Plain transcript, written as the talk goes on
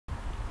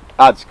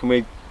Ads, can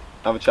we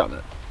have a chat,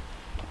 mate?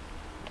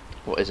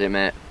 What is it,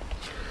 mate?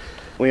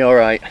 We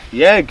alright?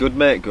 Yeah, good,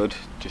 mate, good.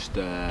 Just,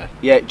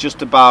 yeah,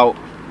 just about.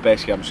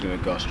 Basically, I'm just going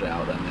to go straight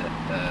out there, mate.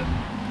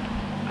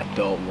 I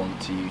don't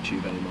want to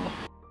YouTube anymore.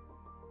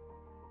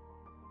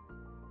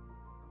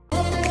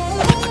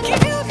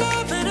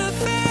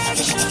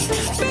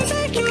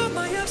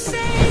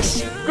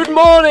 Good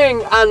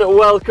morning and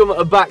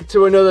welcome back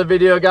to another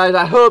video, guys.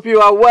 I hope you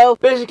are well.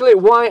 Basically,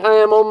 why I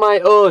am on my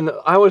own.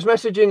 I was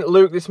messaging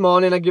Luke this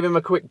morning. I give him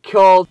a quick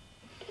call.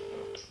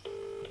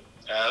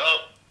 Hello.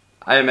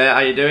 Hi mate, how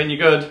you doing? You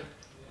good?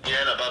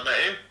 Yeah, not bad,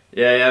 mate.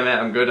 Yeah, mate,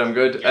 I'm good,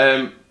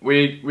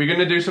 we're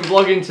gonna do some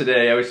vlogging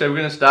today. We said we're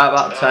gonna start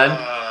about 10.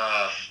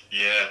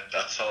 Yeah,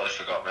 I totally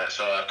forgot, mate.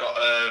 So I've got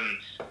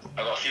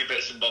a few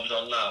bits and bobs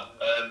on now.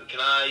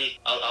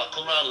 I'll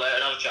come around later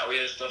and have a chat with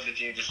you and stuff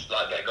if you just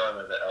like get going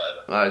with it or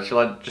whatever. Alright, shall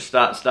I just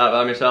start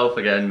by myself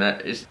again,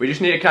 mate? We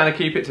just need to kind of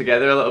keep it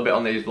together a little bit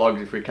on these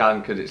vlogs if we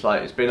can, because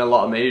it's been a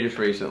lot of me just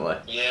recently.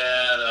 Yeah,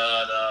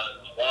 no.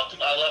 Well,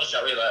 I'll have a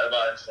chat with you later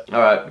about it and stuff.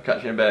 Alright,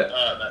 catch you in a bit.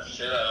 Alright, mate.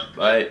 See you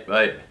later.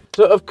 Bye.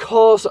 So of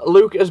course,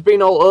 Luke has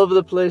been all over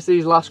the place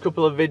these last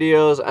couple of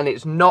videos and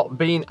it's not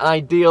been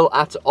ideal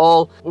at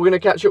all. We're going to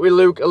catch up with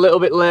Luke a little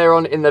bit later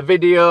on in the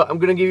video. I'm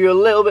going to give you a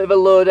little bit of a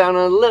lowdown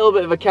and a little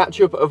bit of a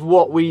catch up of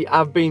what we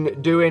have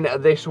been doing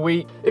this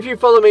week. If you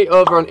follow me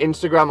over on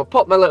Instagram, I'll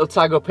pop my little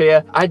tag up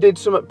here. I did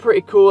something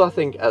pretty cool, I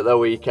think, at the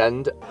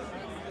weekend.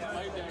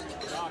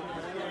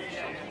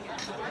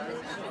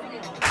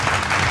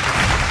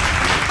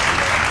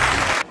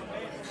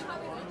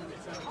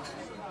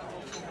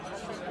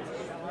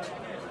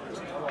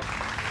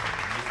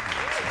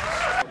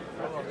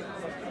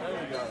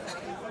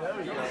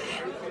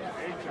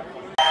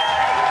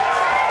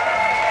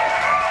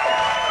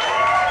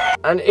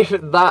 And if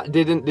that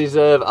didn't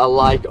deserve a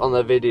like on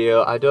the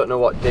video, I don't know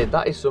what did.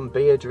 That is some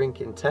beer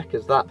drinking tech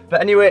as that.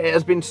 But anyway, it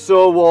has been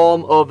so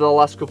warm over the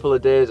last couple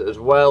of days as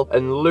well.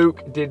 And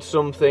Luke did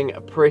something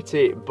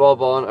pretty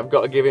bob on. I've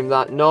got to give him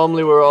that.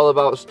 Normally we're all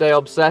about stay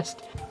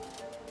obsessed.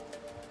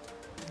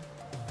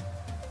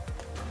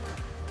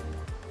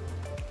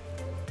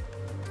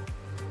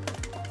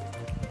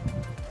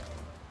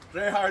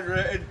 Stay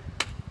hydrated.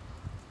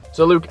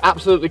 So Luke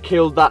absolutely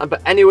killed that.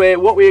 But anyway,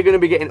 what we are going to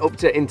be getting up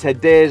to in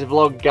today's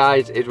vlog,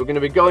 guys, is we're going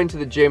to be going to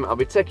the gym. I'll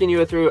be taking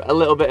you through a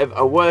little bit of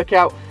a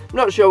workout. I'm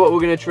not sure what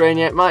we're going to train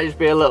yet. Might just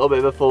be a little bit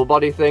of a full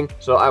body thing.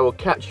 So I will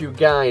catch you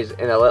guys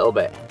in a little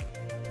bit.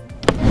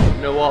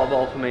 No water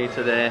ball for me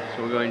today,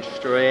 so we're going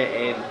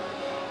straight in.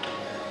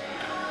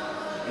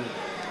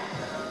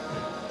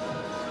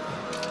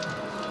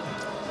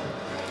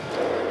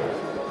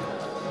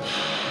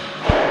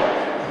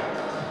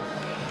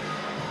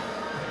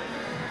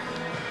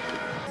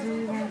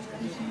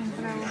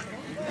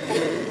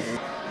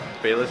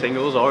 Feel the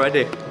tingles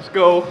already. Let's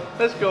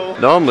go.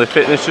 Normally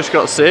fitness just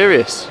got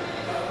serious,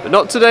 but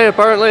not today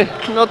apparently,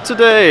 not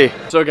today.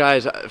 So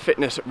guys,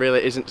 fitness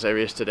really isn't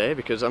serious today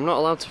because I'm not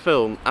allowed to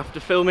film. After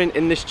filming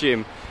in this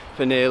gym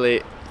for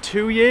nearly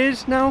 2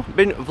 years now,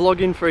 been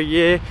vlogging for a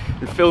year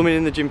and filming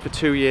in the gym for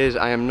 2 years,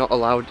 I am not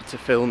allowed to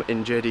film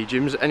in JD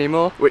gyms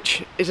anymore,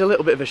 which is a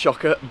little bit of a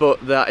shocker,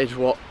 but that is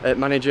what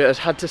manager has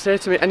had to say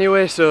to me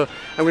anyway. So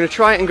I'm going to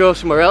try it and go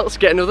somewhere else,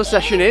 get another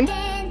session in.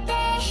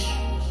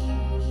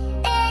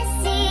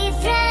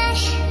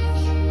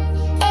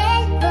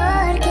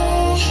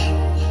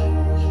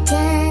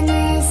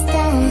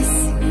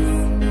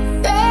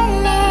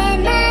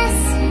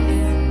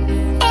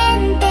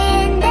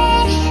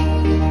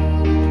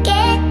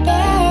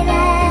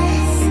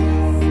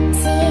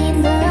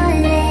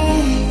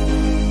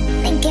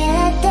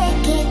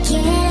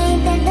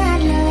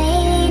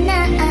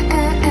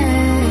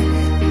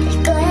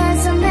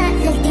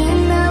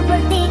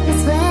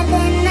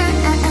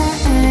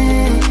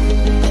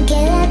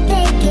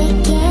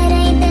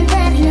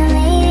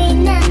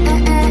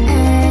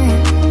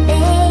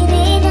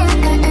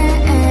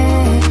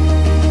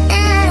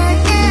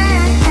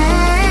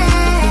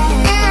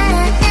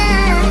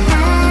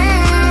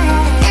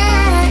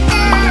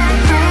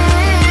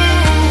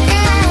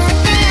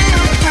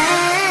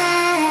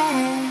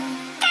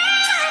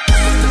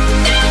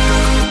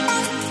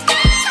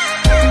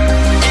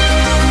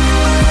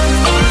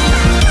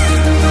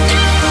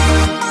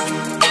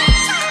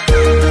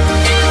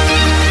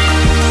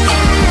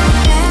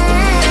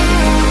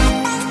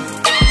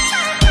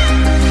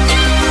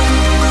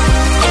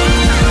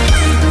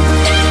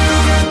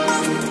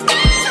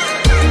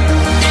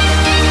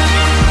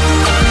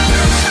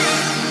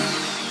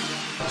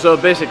 So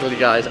basically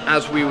guys,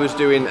 as we was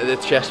doing the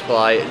chest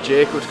fly,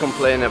 Jake was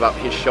complaining about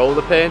his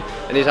shoulder pain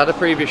and he's had a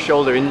previous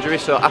shoulder injury,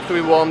 so after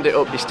we warmed it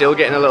up he's still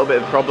getting a little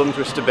bit of problems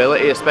with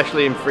stability,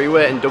 especially in free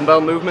weight and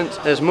dumbbell movements.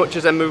 And as much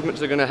as them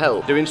movements are going to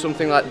help, doing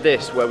something like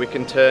this where we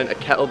can turn a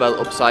kettlebell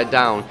upside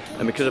down,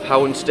 and because of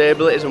how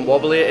unstable it is and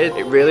wobbly it is,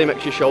 it really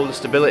makes your shoulder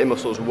stability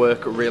muscles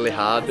work really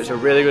hard. It's a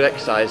really good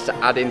exercise to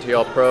add into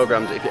your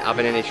programs if you're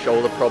having any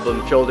shoulder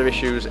problems, shoulder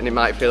issues, and it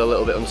might feel a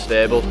little bit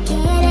unstable.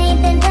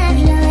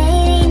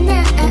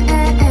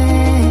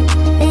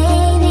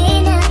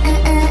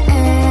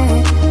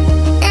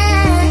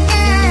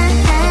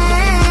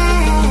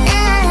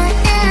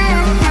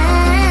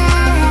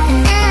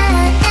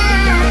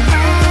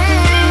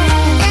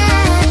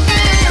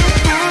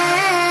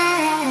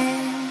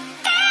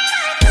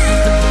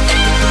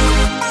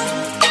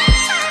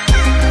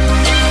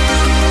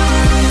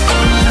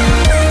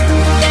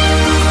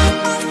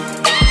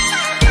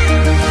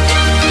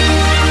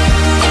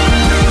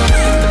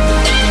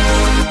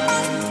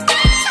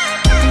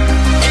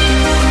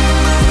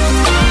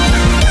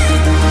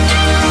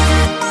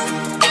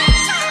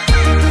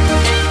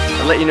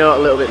 you know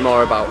a little bit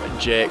more about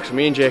Jake. So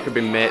me and Jake have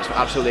been mates for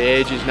absolutely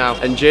ages now,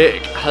 and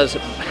Jake has,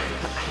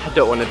 I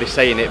don't want to be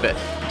saying it, but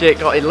Jake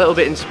got a little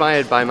bit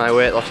inspired by my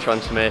weight loss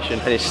transformation,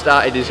 and he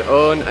started his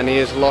own, and he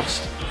has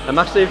lost a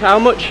massive, how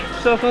much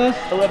so far?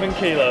 11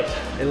 kilos.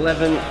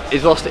 11,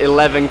 he's lost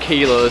 11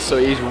 kilos, so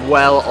he's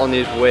well on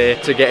his way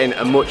to getting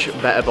a much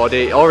better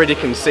body. Already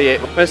can see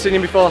it. When I seen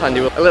him beforehand,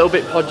 he was a little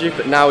bit podgy,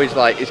 but now he's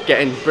like,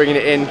 bringing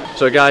it in.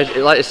 So guys,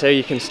 like I say,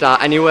 you can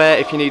start anywhere.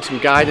 If you need some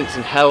guidance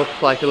and help,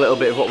 like a little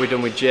bit of what we've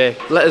done with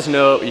Jake, let us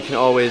know. You can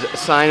always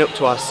sign up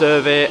to our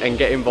survey and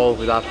get involved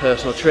with our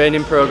personal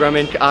training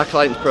programming. Our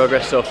client's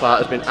progress so far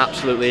has been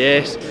absolutely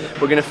ace.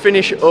 We're gonna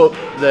finish up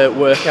the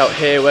workout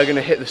here. We're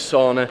gonna hit the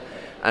sauna,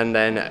 and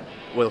then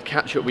we'll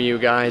catch up with you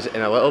guys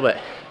in a little bit.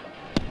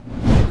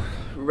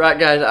 Right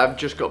guys, I've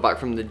just got back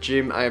from the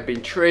gym. I have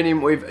been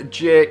training with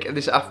Jake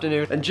this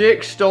afternoon, and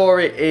Jake's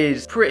story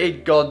is pretty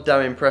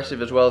goddamn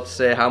impressive as well, to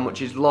say how much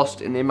he's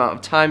lost in the amount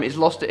of time he's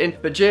lost it in.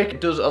 But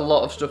Jake does a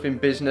lot of stuff in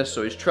business,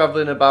 so he's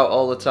travelling about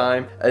all the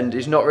time, and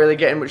he's not really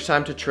getting much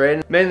time to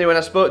train. Mainly when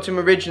I spoke to him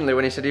originally,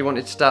 when he said he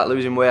wanted to start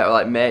losing weight, I was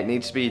like, mate, it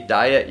needs to be your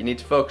diet. You need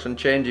to focus on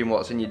changing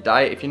what's in your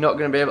diet if you're not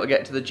going to be able to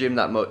get to the gym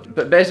that much.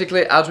 But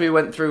basically, as we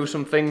went through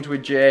some things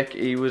with Jake,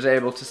 he was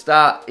able to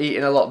start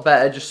eating a lot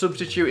better, just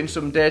substituting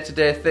some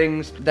day-to-day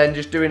things, then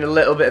just doing a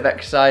little bit of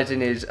exercise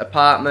in his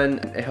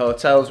apartment, in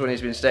hotels when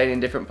he's been staying in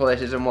different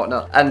places and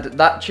whatnot. And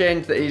that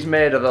change that he's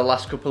made over the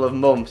last couple of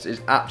months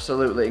is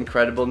absolutely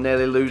incredible,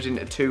 nearly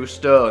losing 2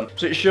 stone.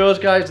 So it shows,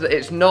 guys, that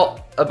it's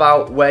not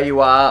about where you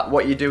are,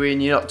 what you're doing,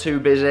 you're not too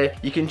busy.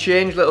 You can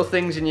change little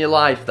things in your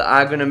life that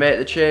are going to make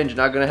the change and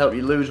are going to help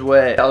you lose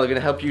weight, or are going to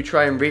help you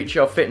try and reach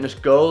your fitness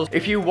goals.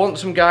 If you want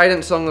some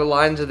guidance along the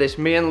lines of this,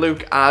 me and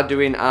Luke are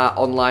doing our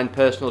online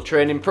personal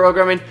training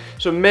programming,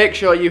 so make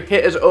sure you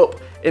hit us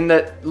up. In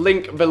the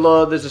link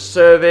below, there's a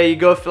survey. You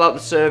go fill out the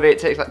survey. It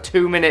takes like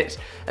 2 minutes,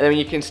 and then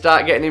you can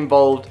start getting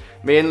involved.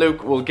 Me and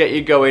Luke will get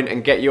you going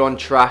and get you on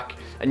track,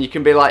 and you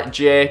can be like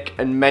Jake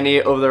and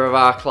many other of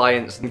our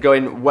clients, and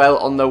going well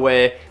on their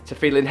way to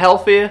feeling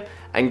healthier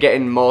and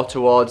getting more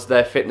towards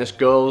their fitness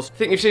goals. I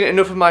think you've seen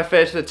enough of my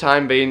face for the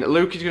time being.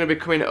 Luke is going to be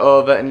coming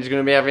over, and he's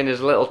going to be having his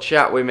little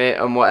chat with me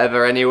and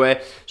whatever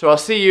anyway. So I'll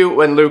see you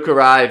when Luke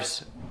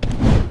arrives.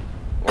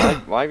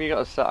 Why have you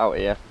got to sit out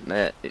here,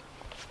 mate?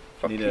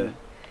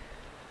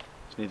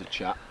 Need a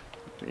chat.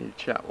 Need a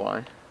chat,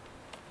 why?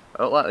 I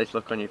don't like this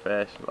look on your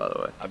face, by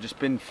the way. I've just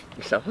been...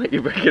 You sound like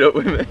you're breaking up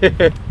with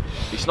me.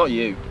 It's not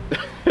you.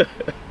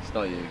 It's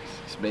not you.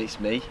 It's me. It's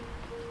me.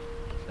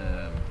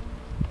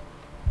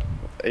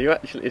 Are you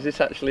actually... Is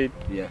this actually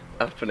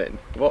happening?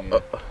 What, yeah.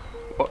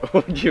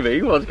 What do you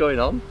mean? What's going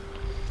on?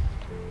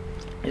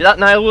 You're that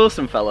Niall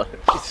Wilson fella?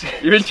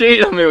 You've been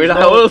cheating on me with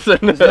Niall Wilson.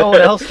 There's no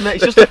one else, mate.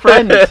 It's just a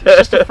friend. It's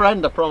just a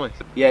friend, I promise.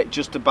 Yeah,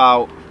 just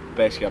about...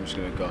 Basically, I'm just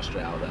going to go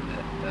straight out there, mate.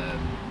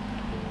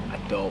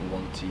 I don't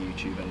want to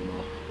YouTube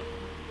anymore.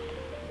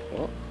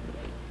 What?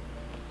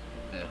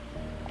 Yeah.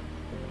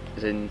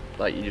 As in,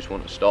 like, you just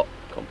want to stop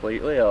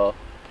completely, or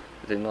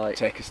as in, like...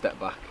 Take a step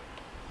back.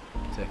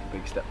 Take a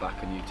big step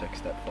back and you take a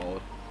step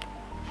forward.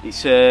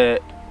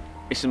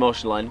 It's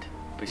emotional end,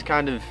 but it's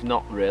kind of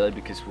not really,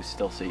 because we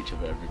still see each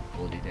other every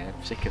bloody day.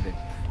 I'm sick of it.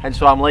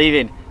 Hence why I'm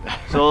leaving.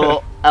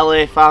 So,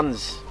 LA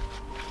fans...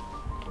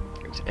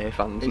 It's A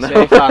fans. It's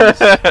A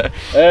fans.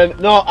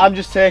 No, I'm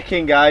just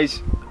taking,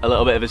 guys, a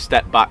little bit of a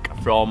step back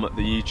from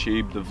the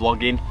YouTube, the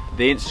vlogging,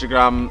 the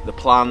Instagram, the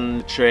plan,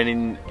 the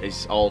training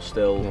is all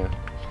still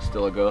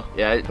a go.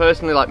 Yeah,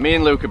 personally, like, me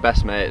and Luke are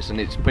best mates,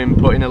 and it's been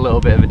putting a little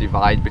bit of a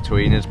divide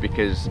between us,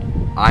 because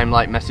I'm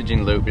like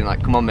messaging Luke being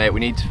like, come on mate, we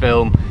need to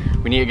film,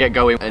 we need to get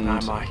going, and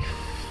I'm like,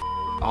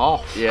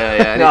 off.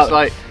 Yeah, and no, it's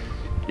like,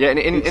 yeah,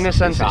 in a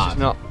sense,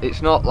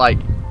 it's not like,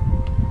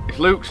 if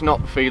Luke's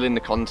not feeling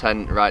the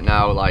content right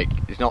now, like,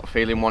 he's not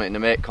feeling wanting to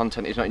make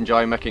content, he's not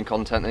enjoying making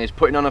content, and he's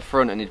putting on a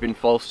front and he's been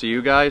false to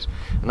you guys,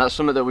 and that's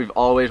something that we've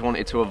always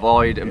wanted to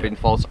avoid and been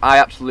false. I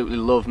absolutely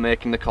love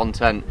making the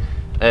content,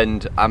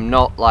 and I'm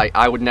not like,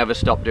 I would never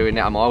stop doing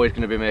it. I'm always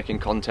going to be making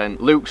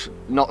content. Luke's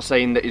not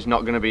saying that he's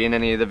not going to be in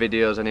any of the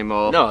videos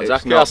anymore. No,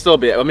 exactly. I'll still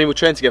be. I mean, we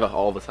train together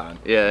all the time.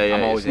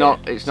 Yeah.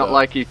 It's not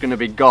like he's going to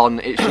be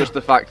gone. It's just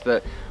the fact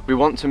that we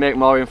want to make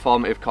more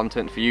informative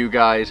content for you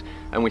guys,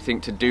 and we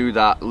think to do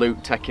that,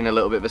 Luke taking a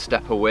little bit of a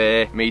step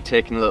away, me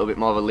taking a little bit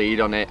more of a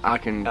lead on it, I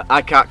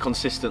can't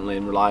consistently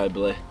and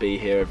reliably be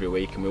here every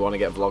week, and we want to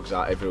get vlogs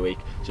out every week.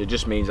 So it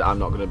just means that I'm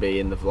not going to be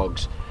in the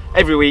vlogs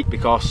every week,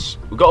 because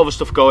we've got other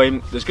stuff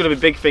going. There's going to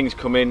be big things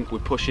coming. We're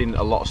pushing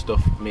a lot of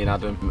stuff, me and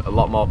Adam, a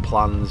lot more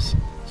plans.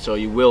 So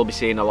you will be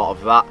seeing a lot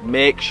of that.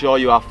 Make sure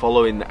you are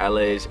following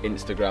LA's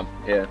Instagram.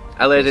 Yeah,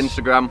 LA's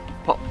Instagram,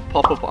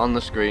 pop up on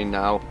the screen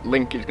now.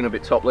 Link is going to be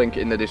top link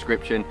in the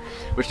description.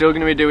 We're still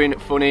going to be doing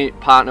funny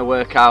partner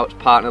workouts,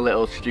 partner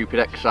little stupid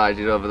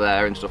exercises over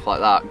there and stuff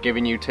like that,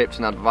 giving you tips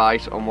and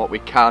advice on what we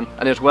can.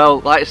 And as well,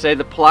 like I say,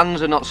 the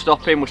plans are not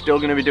stopping. We're still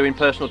going to be doing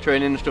personal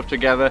training and stuff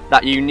together.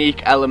 That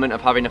unique element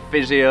of having a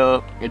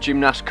physio, a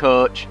gymnast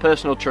coach,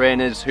 personal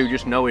trainers who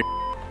just know it,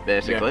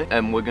 basically,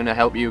 and we're going to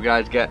help you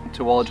guys get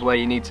towards where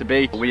you need to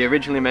be. We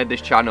originally made this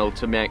channel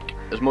to make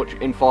as much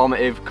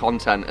informative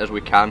content as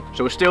we can.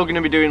 So we're still going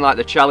to be doing like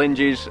the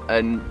challenges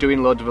and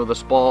doing loads of other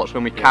sports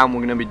when we can. We're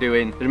going to be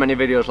doing as many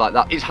videos like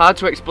that. It's hard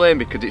to explain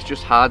because it's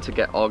just hard to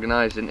get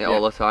organised, isn't it,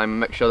 all the time, and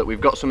make sure that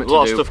we've got something to do. A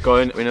lot of stuff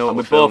going. We know what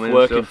we're both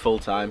working full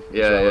time at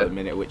the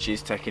minute, which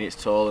is taking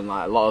its toll, and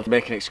like a lot of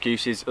making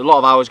excuses, a lot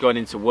of hours going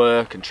into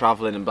work and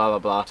travelling and blah blah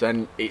blah. So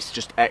then it's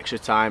just extra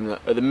time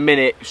that at the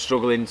minute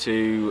struggling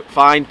to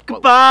find.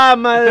 Goodbye,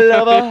 my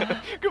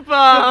lover.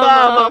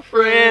 Goodbye, my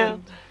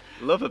friend.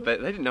 Love a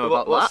bit. They didn't know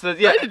about that.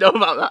 They didn't know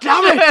about that.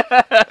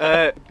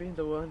 Damn it! Be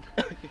the one.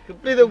 You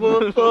could be the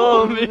one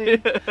for me.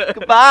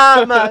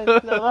 Goodbye, my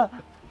lover.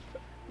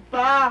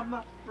 Goodbye,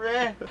 my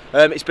friend.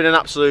 It's been an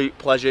absolute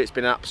pleasure. It's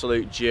been an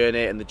absolute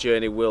journey, and the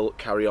journey will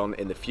carry on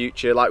in the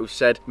future. Like we've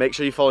said, make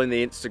sure you're following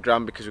the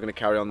Instagram because we're going to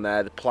carry on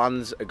there. The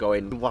plans are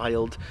going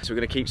wild, so we're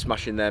going to keep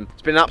smashing them.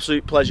 It's been an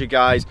absolute pleasure,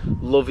 guys.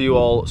 Love you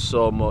all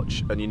so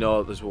much, and you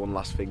know there's one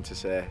last thing to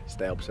say.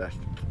 Stay obsessed.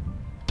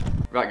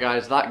 Right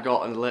guys, that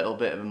got a little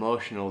bit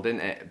emotional,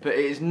 didn't it? But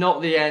it is not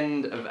the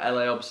end of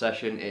LA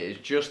Obsession, it is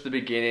just the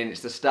beginning.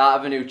 It's the start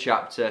of a new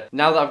chapter.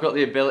 Now that I've got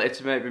the ability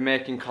to be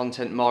making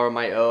content more on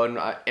my own,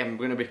 I'm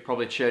going to be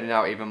probably churning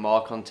out even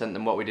more content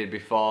than what we did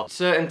before.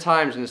 Certain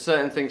times and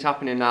certain things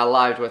happen in our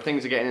lives where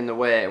things are getting in the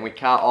way and we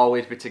can't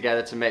always be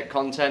together to make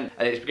content,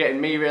 and it's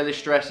getting me really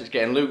stressed, it's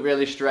getting Luke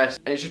really stressed,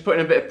 and it's just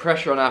putting a bit of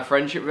pressure on our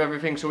friendship with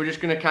everything, so we're just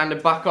going to kind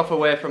of back off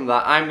away from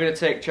that. I'm going to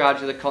take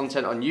charge of the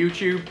content on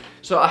YouTube,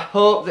 so I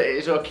hope that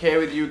it is okay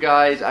with you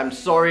guys. I'm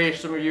sorry if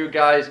some of you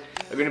guys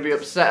are going to be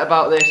upset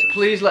about this.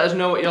 Please let us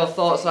know what your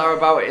thoughts are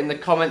about it in the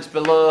comments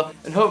below,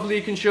 and hopefully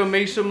you can show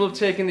me some love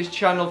taking this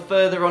channel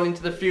further on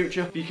into the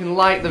future. If you can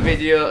like the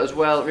video as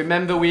well.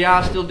 Remember, we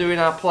are still doing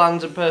our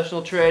plans and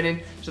personal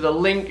training, so the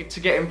link to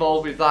get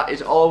involved with that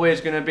is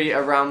always going to be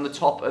around the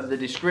top of the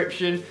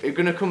description. We're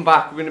going to come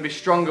back, we're going to be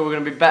stronger, we're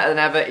going to be better than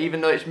ever,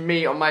 even though it's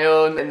me on my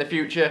own in the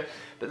future.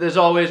 But there's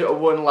always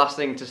one last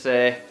thing to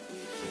say: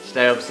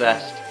 stay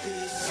obsessed.